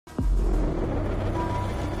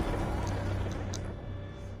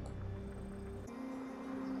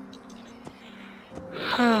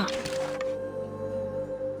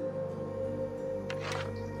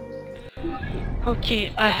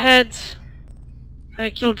Okay, I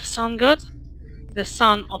killed the sun god, the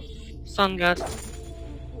son of sun god,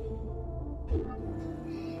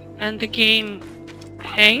 and the game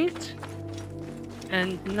hanged,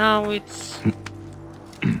 and now it's...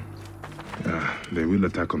 They will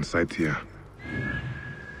attack on sight here.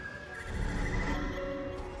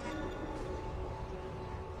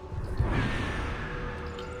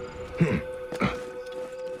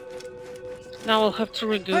 Now I'll have to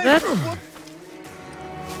redo that.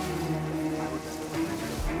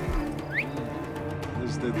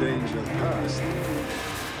 Is the danger past?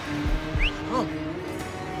 Oh.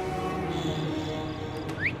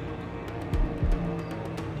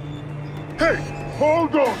 Hey,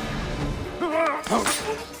 hold on!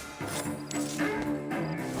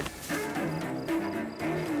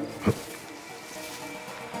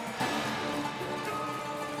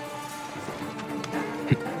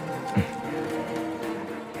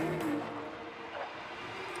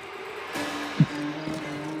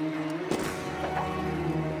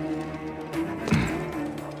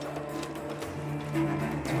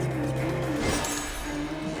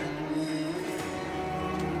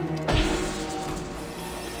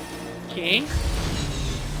 Okay.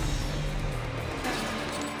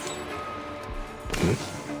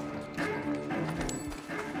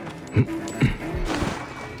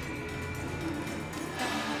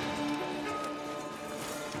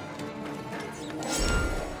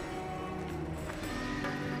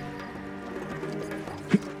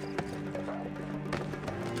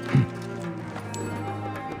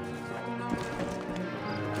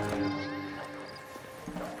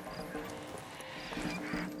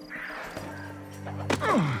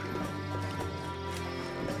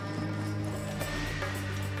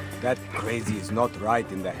 That crazy is not right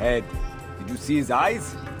in the head. Did you see his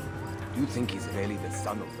eyes? Do you think he's really the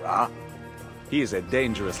son of Ra? He is a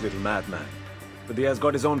dangerous little madman. But he has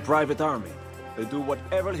got his own private army. They do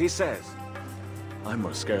whatever he says. I'm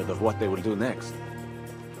more scared of what they will do next.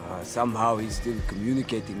 Somehow he's still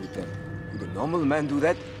communicating with them. Would a normal man do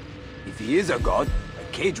that? If he is a god, a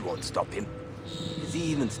cage won't stop him. Is he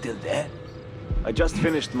even still there? I just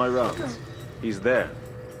finished my rounds. He's there.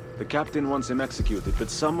 The captain wants him executed, but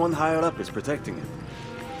someone higher up is protecting him.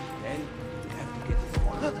 Then we have to get his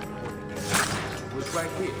one. It was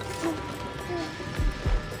right here.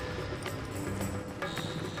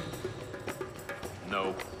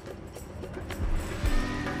 No.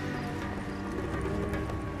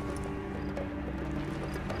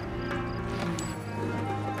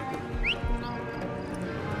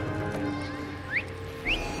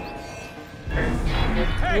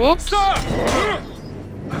 Whoops.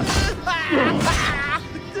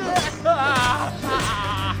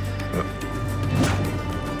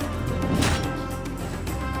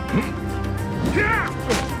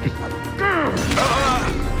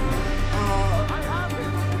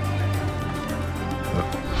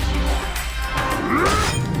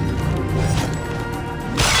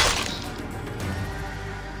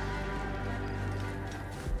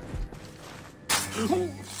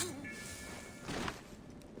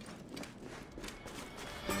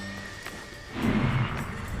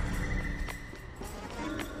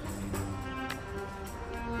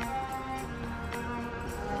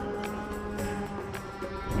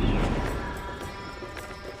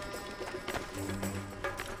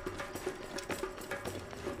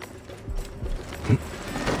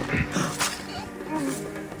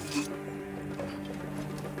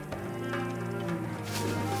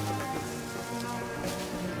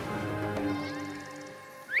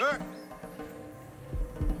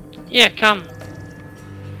 Yeah, come.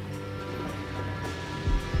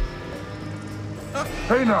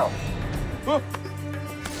 Hey now!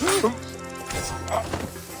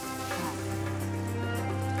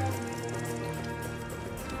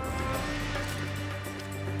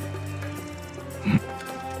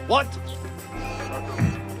 What?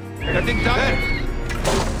 Getting done?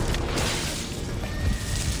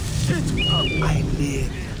 I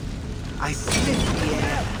live. I sniff the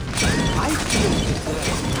air. I feel the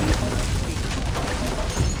earth.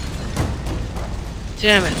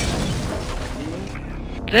 Damn it.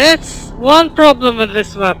 That's one problem with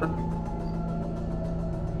this weapon.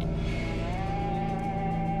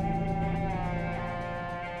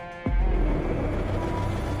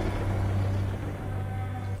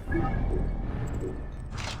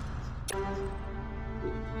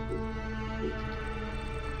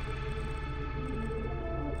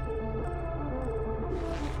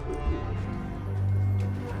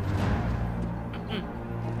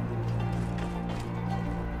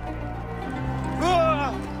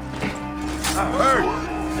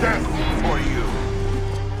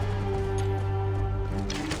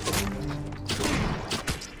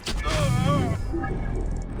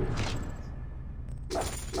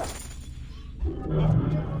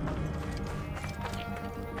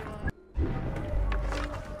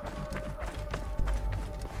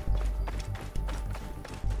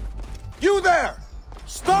 You there!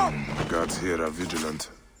 Stop! The guards here are vigilant.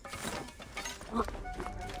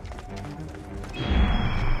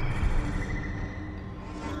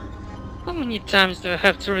 How many times do I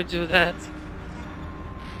have to redo that?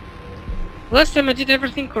 Last time I did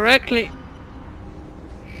everything correctly.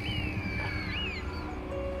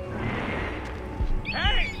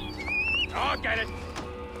 Hey! I'll get it.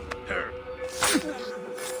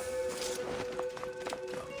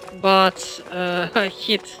 But I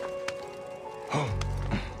hit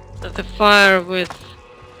the fire with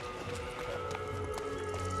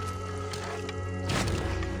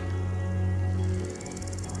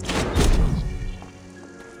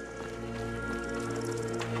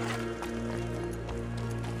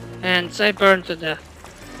and I burned to death.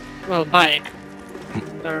 Well, bike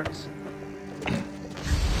burns.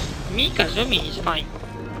 Me, Kasumi is fine.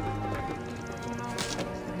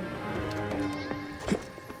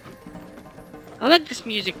 I like this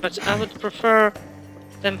music, but I would prefer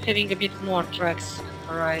them having a bit more tracks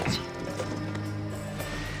variety.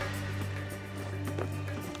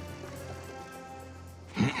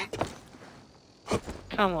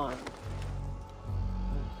 Come on.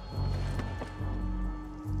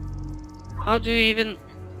 How do you even...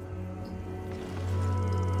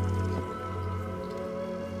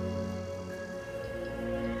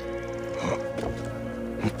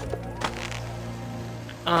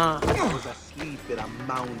 I was asleep in a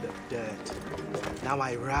mound of dirt. Now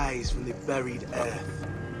I rise from the buried earth.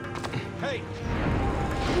 Hey!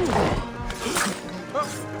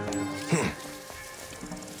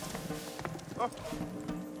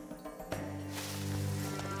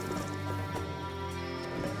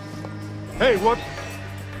 Hey, what?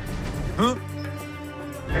 Huh?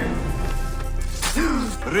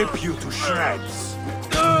 Rip you to shreds.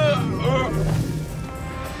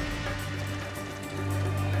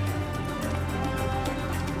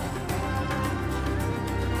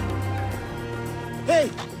 Hey,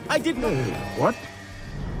 I did not. What?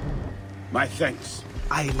 My thanks.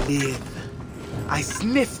 I live. I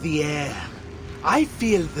sniff the air. I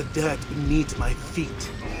feel the dirt beneath my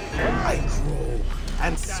feet. I grow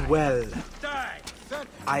and swell.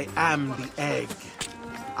 I am the egg.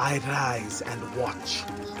 I rise and watch.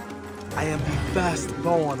 I am the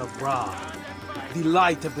firstborn of Ra, the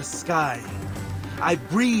light of the sky. I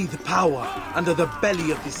breathe power under the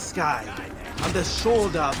belly of the sky, on the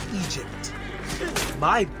shoulder of Egypt.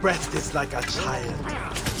 My breath is like a child,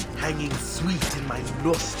 hanging sweet in my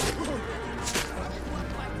nostril.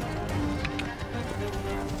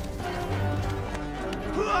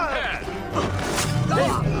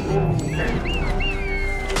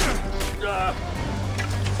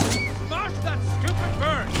 Smash that stupid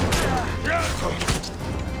bird! Careful,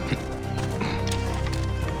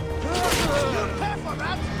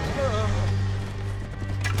 man!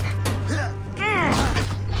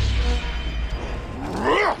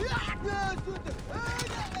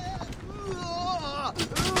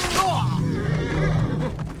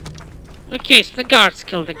 Okay, so the guards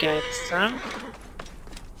killed the guy this time.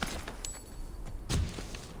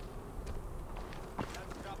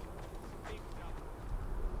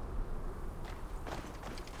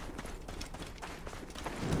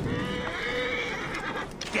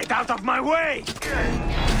 Get out of my way!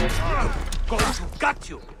 Going to gut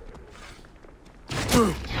you!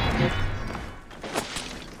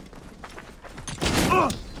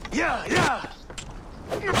 Yeah!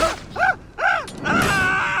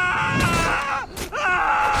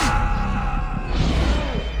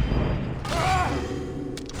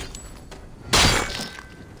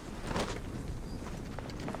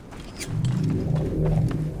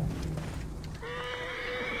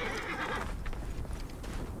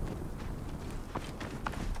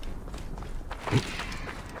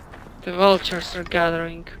 The vultures are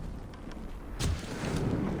gathering.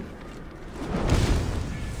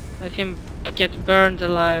 Let him get burned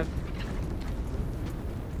alive.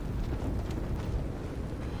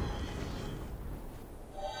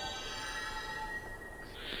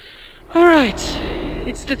 Alright,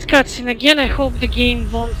 it's that cutscene again. I hope the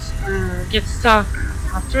game won't get stuck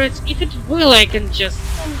after it. If it will, I can just...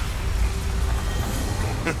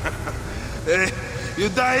 You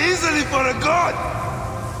die easily for a god!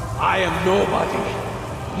 I am nobody.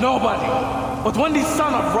 Nobody. But when the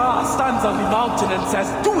son of Ra stands on the mountain and says,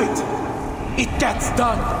 do it, it gets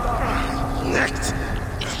done. Next!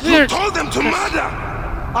 You Weird. told them to murder!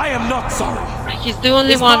 I am not sorry. He's the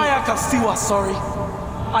only Is one Bayaka still sorry?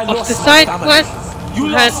 I of lost the my side family. quests You who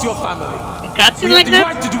lost has your family. a cutscene We like have the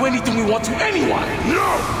that. right to do anything we want to anyone. No!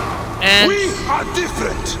 And We are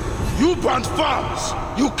different! You burnt farms!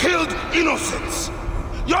 You killed innocents!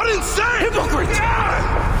 You're insane! Hypocrite!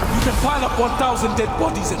 You can pile up 1,000 dead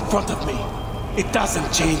bodies in front of me. It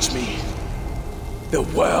doesn't change me. The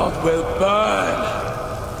world will burn.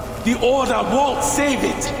 The Order won't save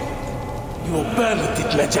it. You will burn with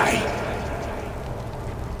it, Magi.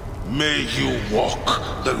 May you walk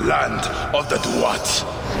the land of the Duat.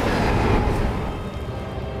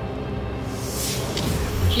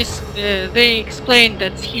 They explained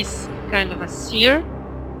that he's kind of a seer.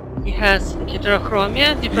 He has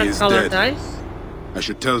heterochromia, different color dyes. I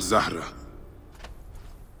should tell Zahra.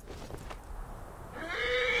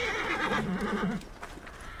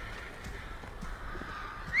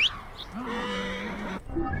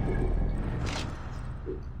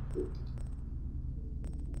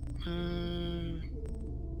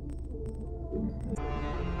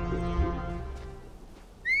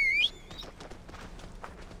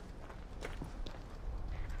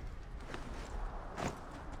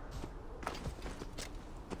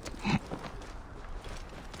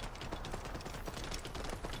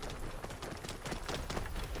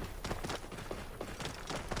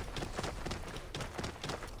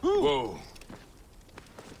 Whoa.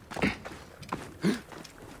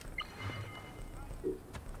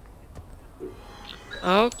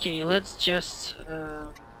 Okay, let's just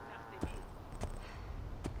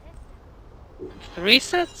 3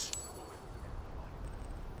 sets?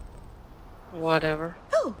 Whatever.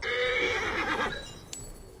 Oh.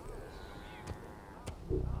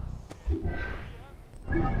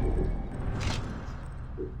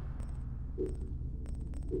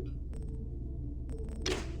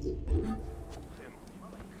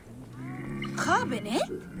 Cabinet?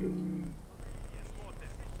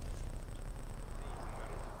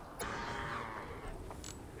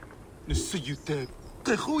 نسيت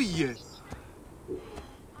تخوية.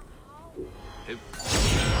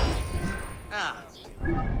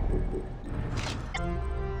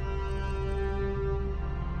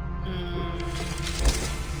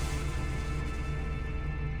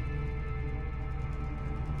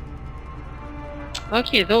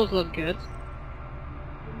 Okay, those look good.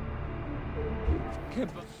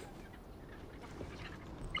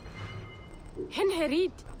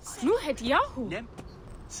 هنهريد سنوهد ياهو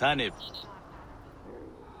سانب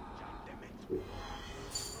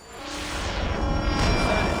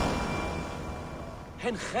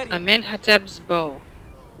Amenhotep's bow.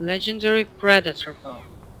 Legendary predator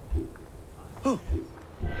bow.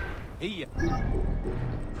 هي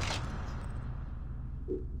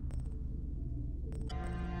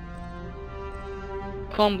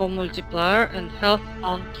Combo multiplier and health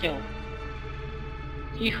on kill.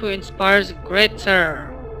 He who inspires great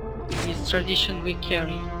terror is tradition we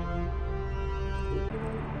carry.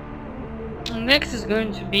 Next is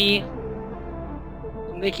going to be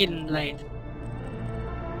the Hidden Blade.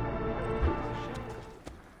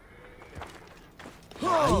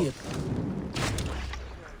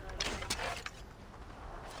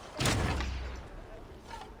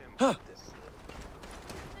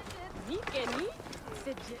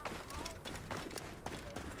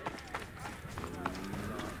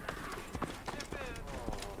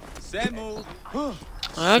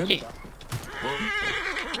 Okay.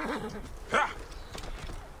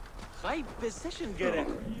 high position gerek.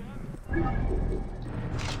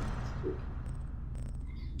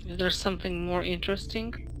 Is there something more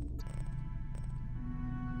interesting?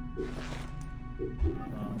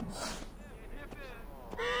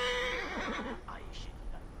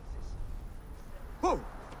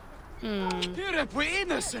 Here we're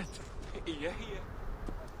innocent.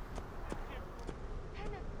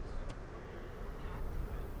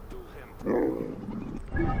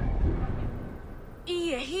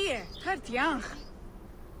 Hier, hört ja.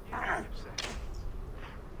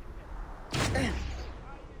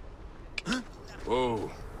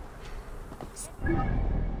 Whoa.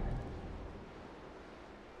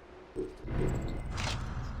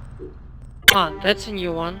 Ah, that's a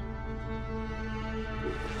new one.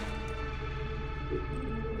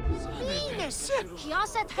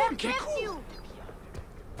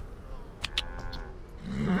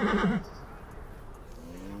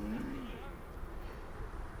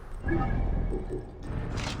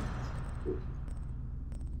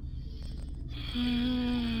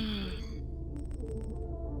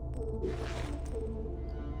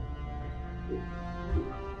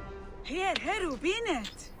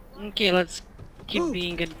 Okay, let's keep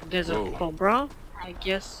being a desert cobra, I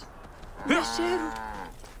guess.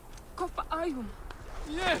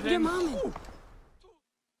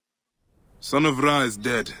 Son of Ra is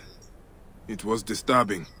dead. It was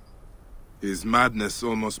disturbing. His madness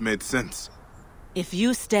almost made sense. If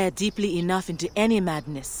you stare deeply enough into any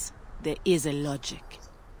madness, there is a logic.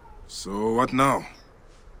 So what now?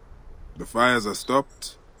 The fires are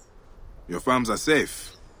stopped. Your farms are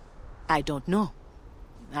safe. I don't know.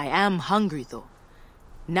 I am hungry, though.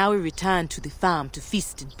 Now we return to the farm to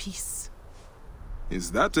feast in peace.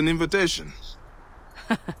 Is that an invitation?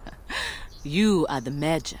 You are the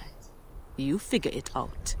Magi. You figure it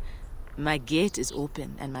out. My gate is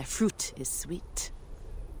open and my fruit is sweet.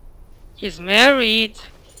 He's married.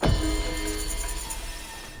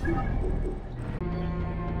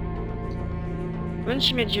 When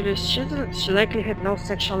she met Julius Caesar, she likely had no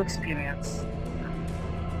sexual experience.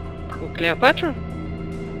 Who, Cleopatra?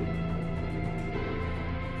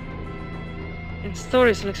 In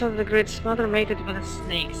stories, Alexander the Great's mother mated with a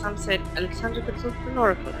snake. Some said Alexander consulted an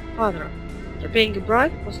oracle and father, after paying a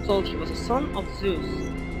bribe, was told he was a son of Zeus.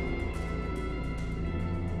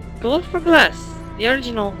 Gold for glass. The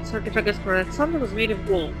original sarcophagus for Alexander was made of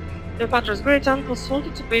gold. Cleopatra's great uncle sold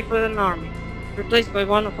it to pay for an army, replaced by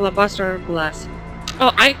one of alabaster or glass.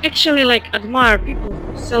 Oh, I actually admire people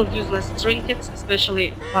who sell useless trinkets,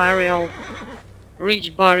 especially burial,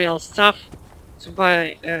 rich burial stuff, to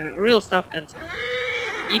buy real stuff. And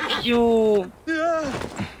if you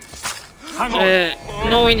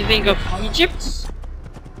know anything of Egypt,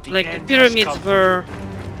 the pyramids were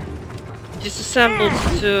disassembled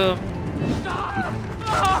to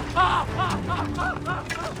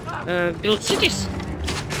build cities.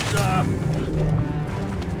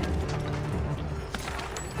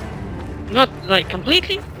 Not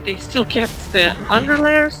completely, they still kept the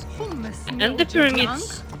underlayers and the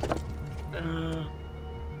pyramids.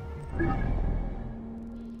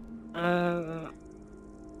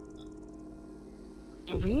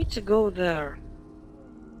 We need to go there.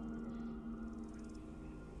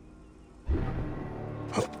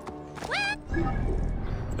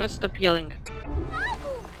 Let's stop yelling.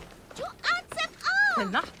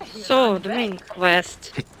 So, the main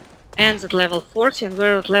quest ends at level 40 and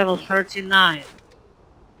we're at level 39.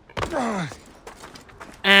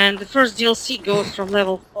 And the first DLC goes from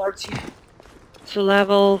level 40 to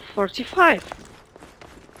level 45.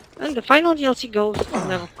 And the final DLC goes from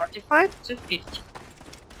level 45 to 50.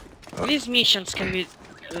 These missions can be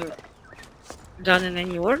done in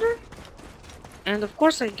any order. And of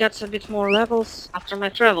course I got a bit more levels after my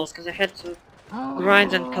travels, because I had to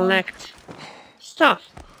grind and collect stuff.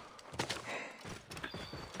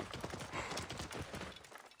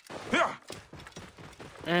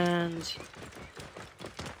 And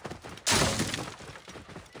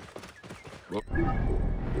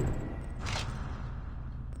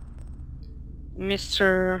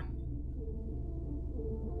Mr.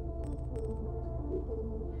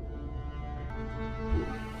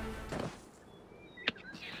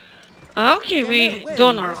 Okay, we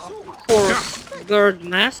don our horse guard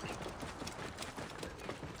mask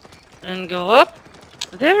and go up.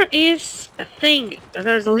 There is a thing,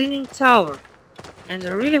 there's a leaning tower, and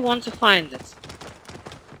I really want to find it.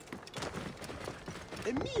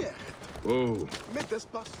 Oh.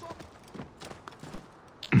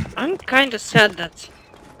 I'm kinda sad that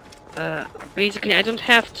basically I don't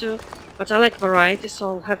have to, but I like variety, so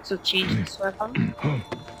I'll have to change this weapon.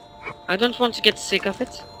 I don't want to get sick of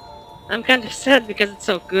it. I'm kinda sad because it's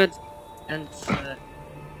so good, and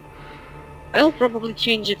I'll probably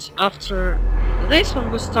change it after this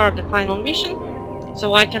when we start the final mission,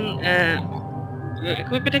 so I can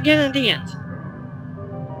equip it again at the end.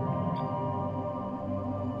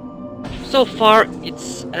 So far,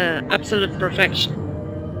 it's absolute perfection.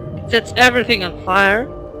 It sets everything on fire.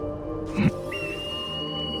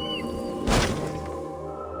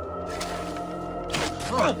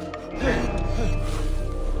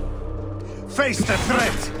 Face the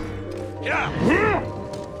threat!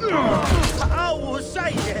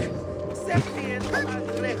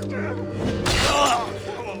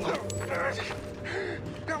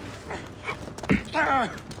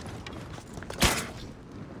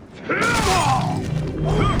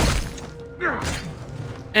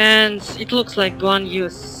 And it looks like Guandao.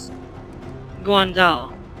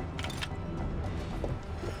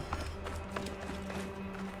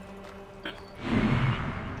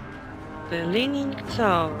 The leaning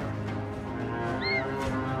tower.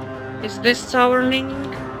 Is this tower leaning?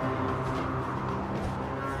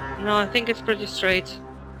 No, I think it's pretty straight.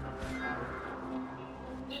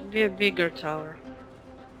 Should be a bigger tower.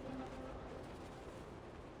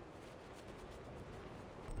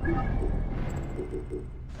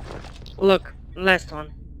 Look, last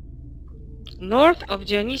one. North of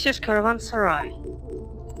Dionysius Caravanserai.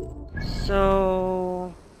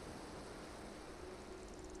 So...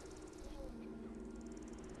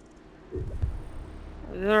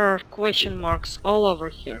 there are question marks all over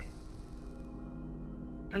here.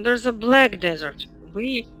 And there's a black desert.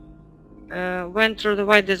 We went through the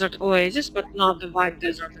White Desert Oasis, but not the White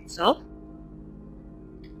Desert itself.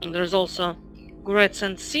 And there's also Great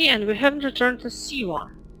Sand Sea, and we haven't returned to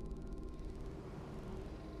C1.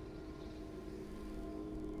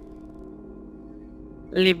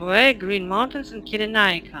 Liboe, Green Mountains, and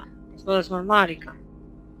Kirenaika, as well as Marmarika.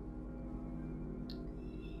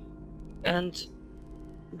 And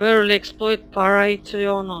barely exploit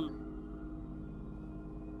Paraitionon.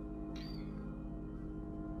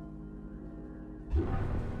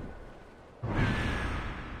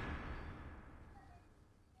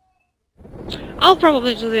 I'll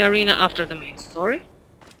probably do the arena after the main story.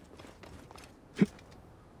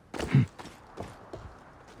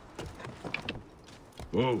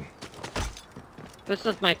 Whoa. That's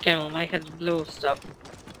not my camel, my head blue stuff.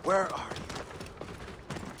 Where are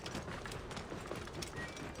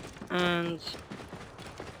you? And...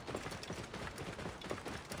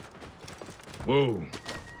 Whoa.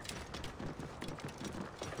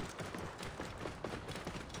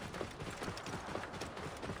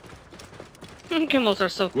 Camels are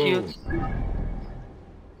so cute.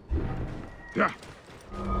 Yeah.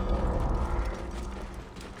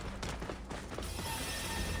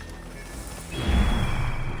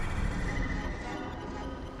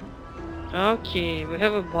 Okay, we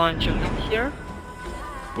have a bunch of them here.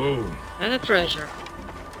 Whoa. And a treasure.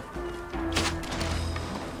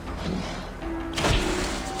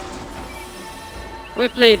 We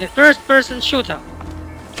play the first-person shooter.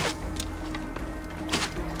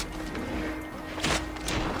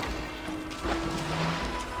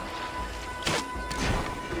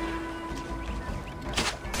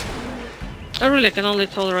 I really can only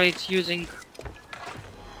tolerate using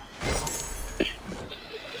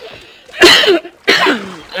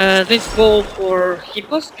this bow for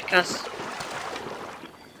hippos because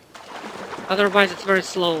otherwise it's very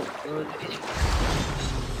slow.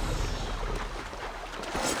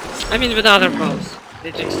 I mean with other bows,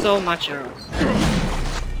 they take so much arrows.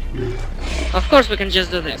 Of course we can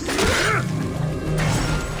just do this.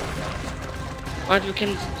 But we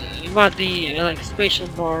can, but the like spatial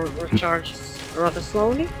bar recharges rather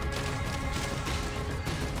slowly.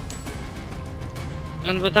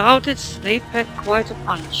 And without it, they pack quite a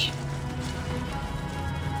punch.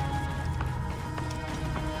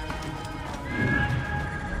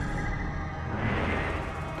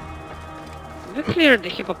 We cleared the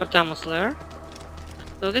hippopotamus lair.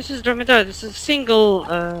 So this is Dromedary, this is a single,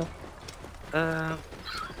 how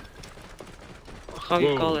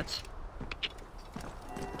you call it?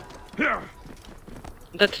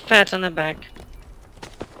 That fat on the back.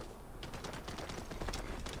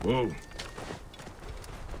 Whoa.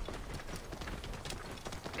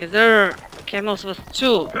 Okay, there are camels with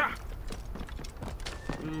two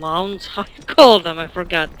mounts. How you call them? I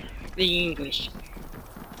forgot the English.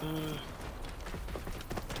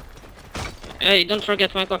 Hey, don't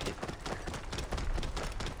forget my coffee.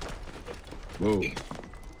 Whoa.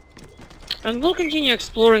 And we'll continue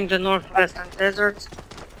exploring the northwestern deserts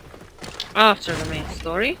after the main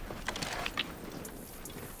story.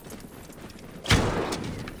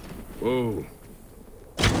 Whoa.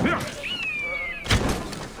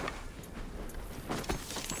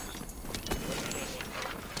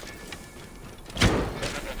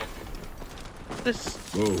 This.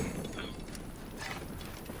 Whoa.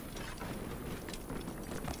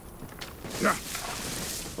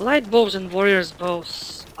 Light bows and warriors'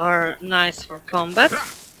 bows are nice for combat,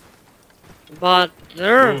 but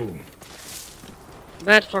they're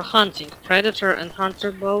bad for hunting. Predator and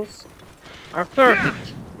hunter bows are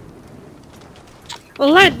perfect.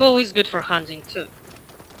 Well, light bow is good for hunting too.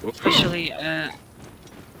 Especially, I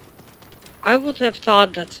would have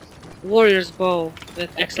thought that warrior's bow that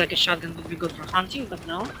acts like a shotgun would be good for hunting, but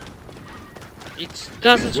no. It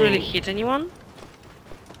doesn't really hit anyone.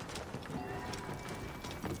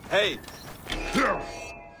 Hey!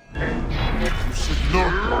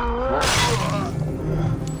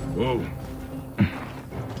 Whoa.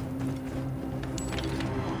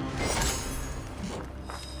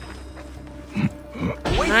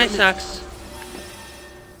 Nice axe.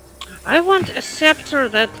 I want a scepter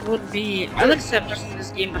that would be... I like scepters in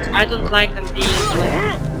this game, but I don't like them being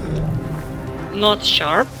like, not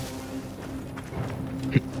sharp.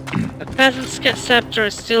 A peasant's scepter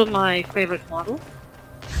is still my favorite model.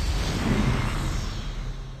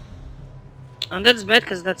 And that's bad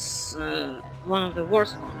because that's one of the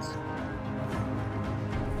worst ones.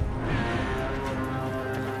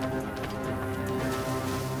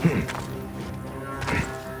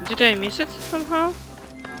 Did I miss it somehow?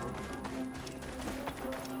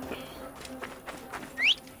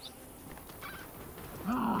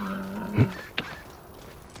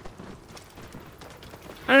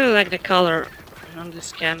 I really like the color on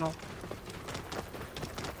this camel.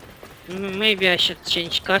 Maybe I should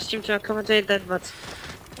change costume to accommodate that, but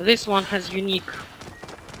this one has unique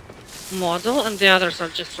model and the others are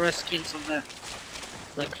just reskins of the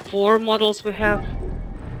like 4 models we have.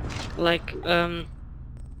 Like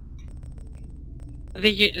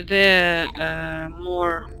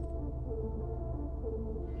more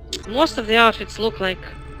most of the outfits look like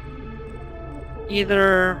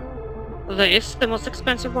either this, the most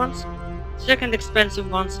expensive ones. Second expensive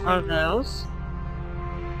ones are those,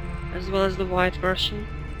 as well as the white version.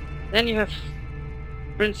 Then you have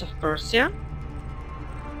Prince of Persia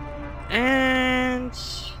and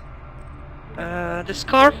the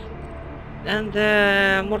scarf and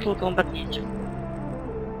the Mortal Kombat ninja.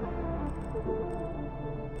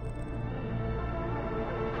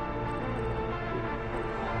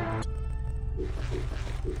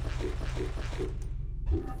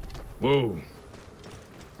 Whoa.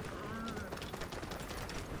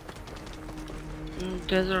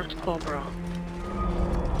 Desert Cobra.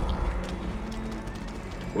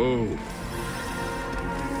 Whoa.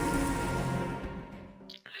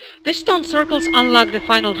 These stone circles unlock the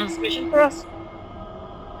final transmission for us.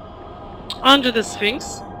 Under the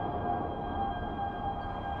Sphinx.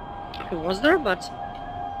 He was there, but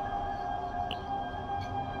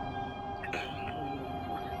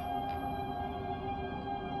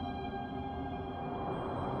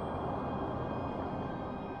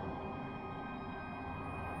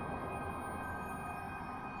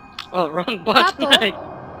oh, wrong button.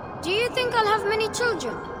 Do you think I'll have many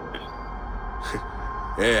children?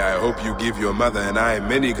 Hey, I hope you give your mother and I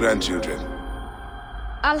many grandchildren.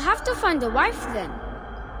 I'll have to find a wife then.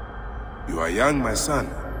 You are young, my son.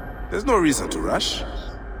 There's no reason to rush.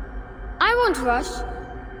 I won't rush.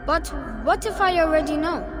 But what if I already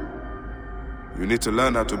know? You need to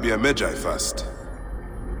learn how to be a magi first.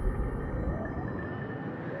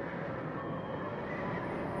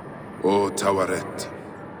 Oh, Tawaret,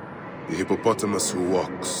 the hippopotamus who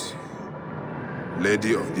walks,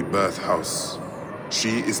 Lady of the Birth House.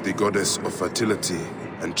 She is the goddess of fertility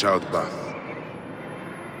and childbirth,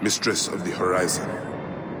 mistress of the horizon.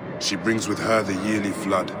 She brings with her the yearly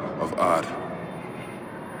flood of Ar.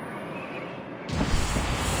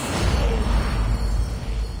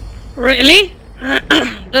 Really?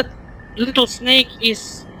 That little snake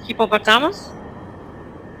is hippopotamus?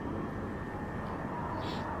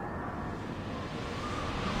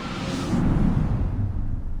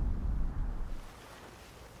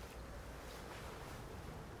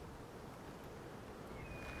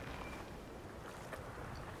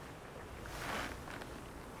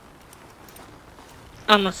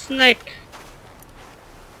 I'm a snake.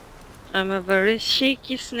 I'm a very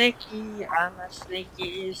shaky snakey. I'm a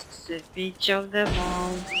snakiest, the beach of them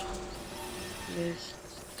all. This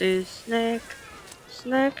snake,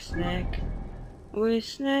 snake. We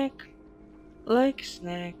snake like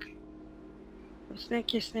snake.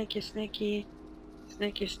 Snaky. Snaky.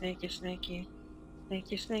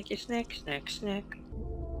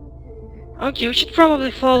 Okay, we should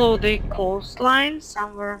probably follow the coastline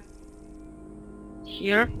somewhere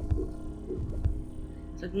here.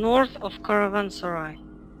 The north of Caravanserai.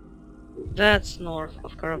 That's north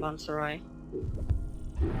of Caravanserai.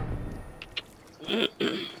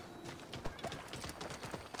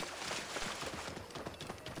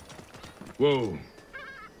 Whoa.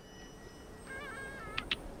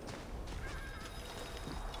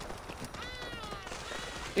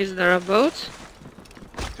 Is there a boat?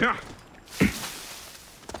 Yeah.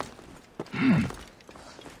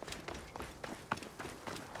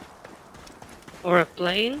 Or a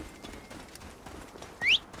plane?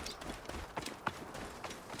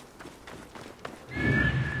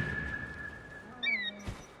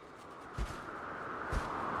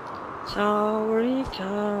 Towery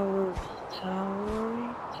tower.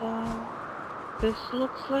 This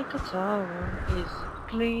looks like a tower. Is it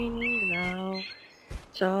cleaning now?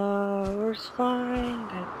 Towers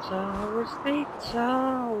find a tower's a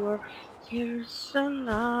tower. Here's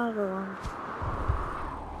another one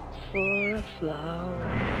for a flower.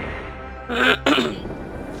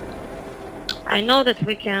 I know that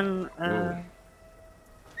we can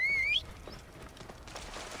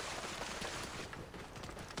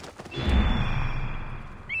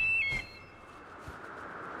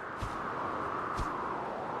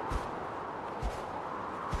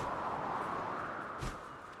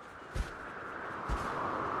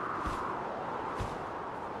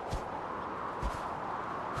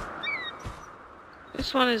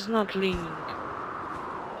this one is not leaning.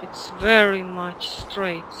 It's very much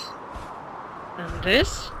straight. And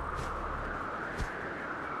this?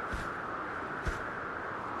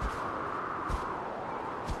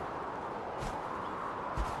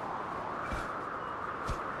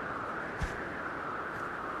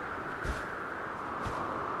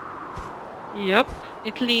 Yep,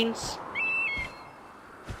 it leans.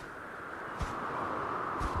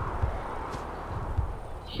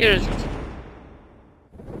 Here is it.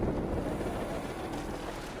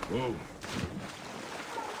 Whoa.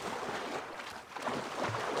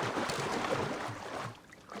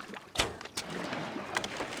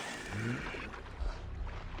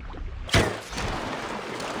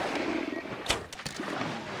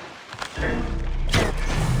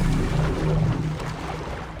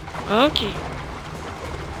 Okay.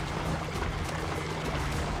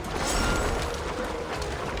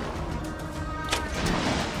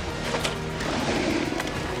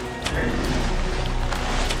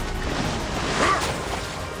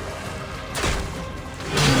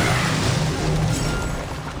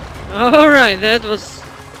 Alright, that was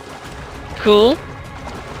cool.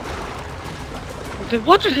 The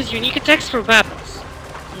water has unique attacks for weapons.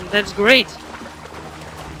 And that's great.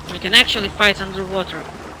 We can actually fight underwater.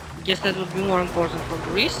 Guess that would be more important for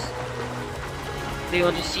Greece. The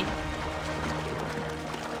Odyssey.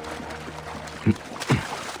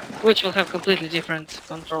 Which will have completely different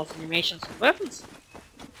controls, animations, and weapons.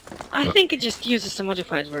 I think it just uses a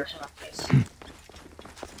modified version of this.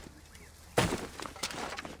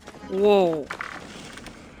 Whoa.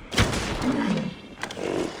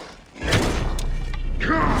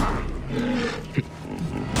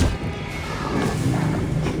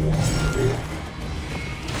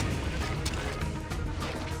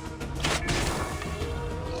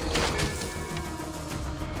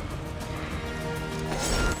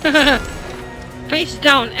 Face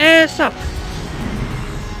down, ass up.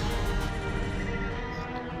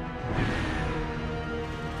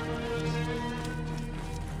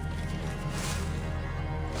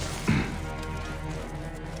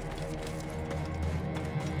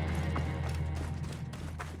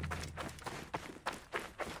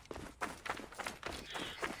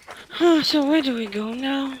 So where do we go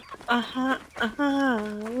now?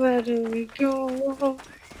 Where do we go?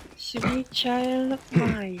 Sweet child of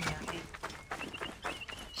mine.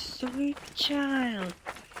 Sweet child.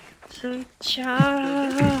 Sweet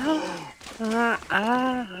child.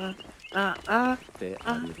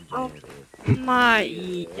 My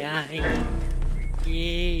yeah.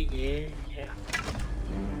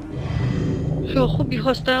 Zo, goed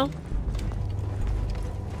hostile.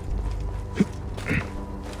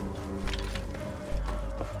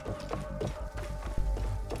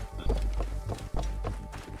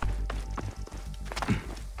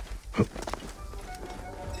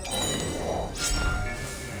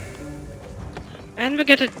 And we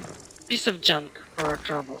get a piece of junk for our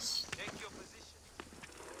troubles.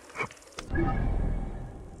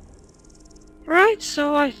 Right,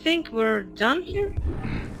 so I think we're done here.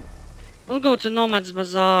 We'll go to Nomad's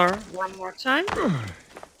Bazaar one more time.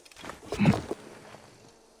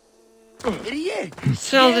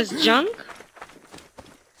 Sell this junk.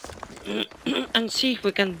 And see if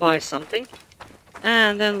we can buy something.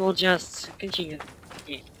 And then we'll just continue.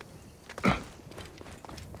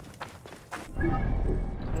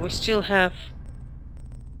 We still have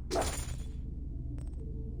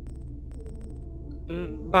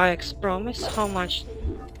Bayek's promise. How much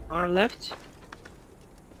are left?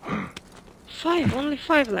 5, only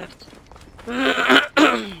 5 left.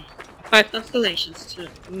 5 constellations to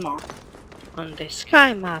mark on the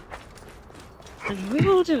sky map. And we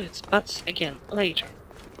will do it, but again, later.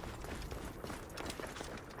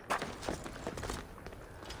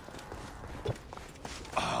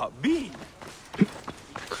 Bean!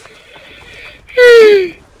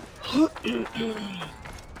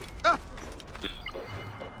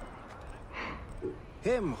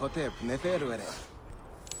 Hem hotep neferuere.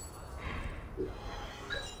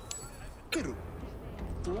 Kiru.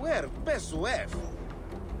 Tuer pesuef.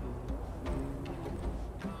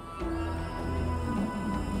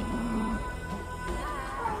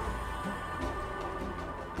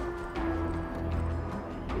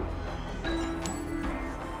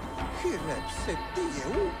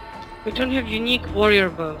 We don't have unique warrior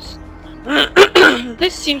bows.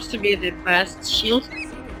 This seems to be the best shield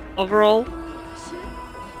overall.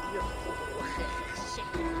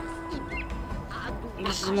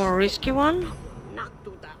 This is a more risky one,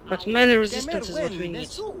 but melee resistance is what we need.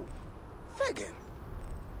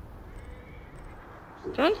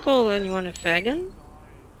 Don't call anyone a faggon.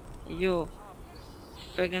 You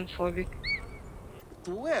faggon phobic.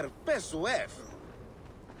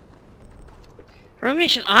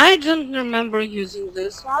 Permission. I don't remember using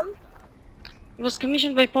this one. It was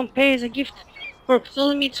commissioned by Pompey as a gift for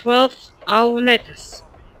Ptolemy 12th Auletus.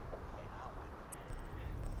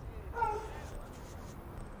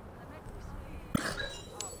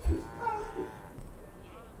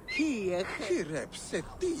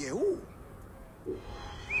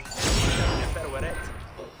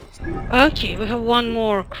 Okay, we have one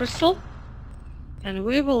more crystal. And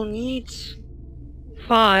we will need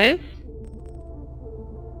 5,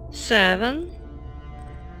 7,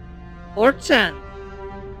 or 10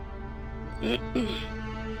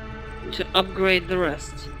 to upgrade the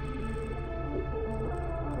rest.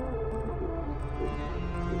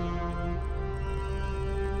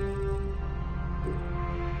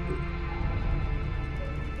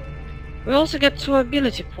 We also get 2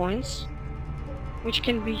 ability points, which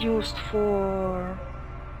can be used for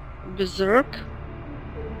Berserk.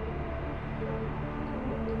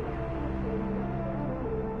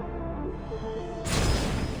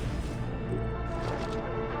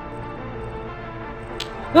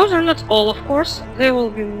 Those are not all, of course. There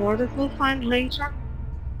will be more that we'll find later.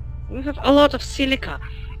 We have a lot of silica,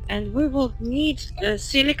 and we will need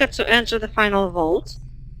silica to enter the final vault.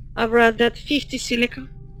 I've read that 50 silica.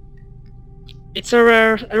 It's a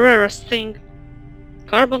rarest thing.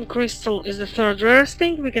 Carbon crystal is the 3rd rarest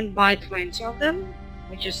thing. We can buy 20 of them,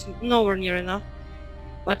 which is nowhere near enough.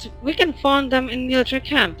 But we can find them in military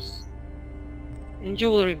camps, in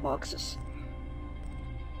jewelry boxes.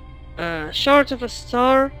 Short of a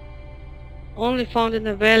star, only found in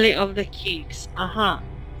the Valley of the Kings. Aha.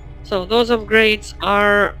 So those upgrades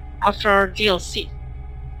are after our DLC.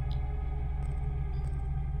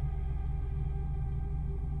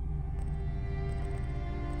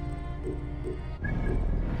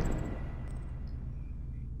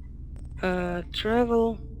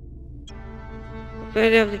 Travel.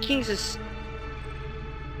 Valley of the Kings is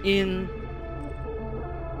in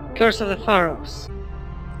Curse of the Pharaohs.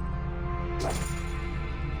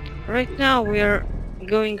 Right now we are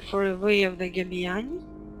going for a way of the Gabiani.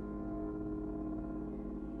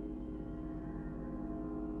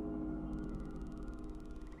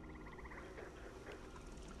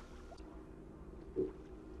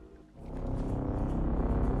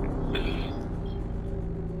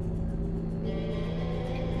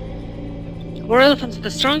 War elephants are the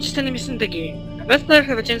strongest enemies in the game. The best players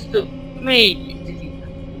have a chance to maybe defeat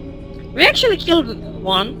them. We actually killed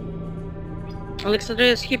one.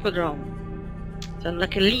 Alexandria's Hippodrome. It's on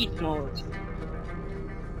like elite mode.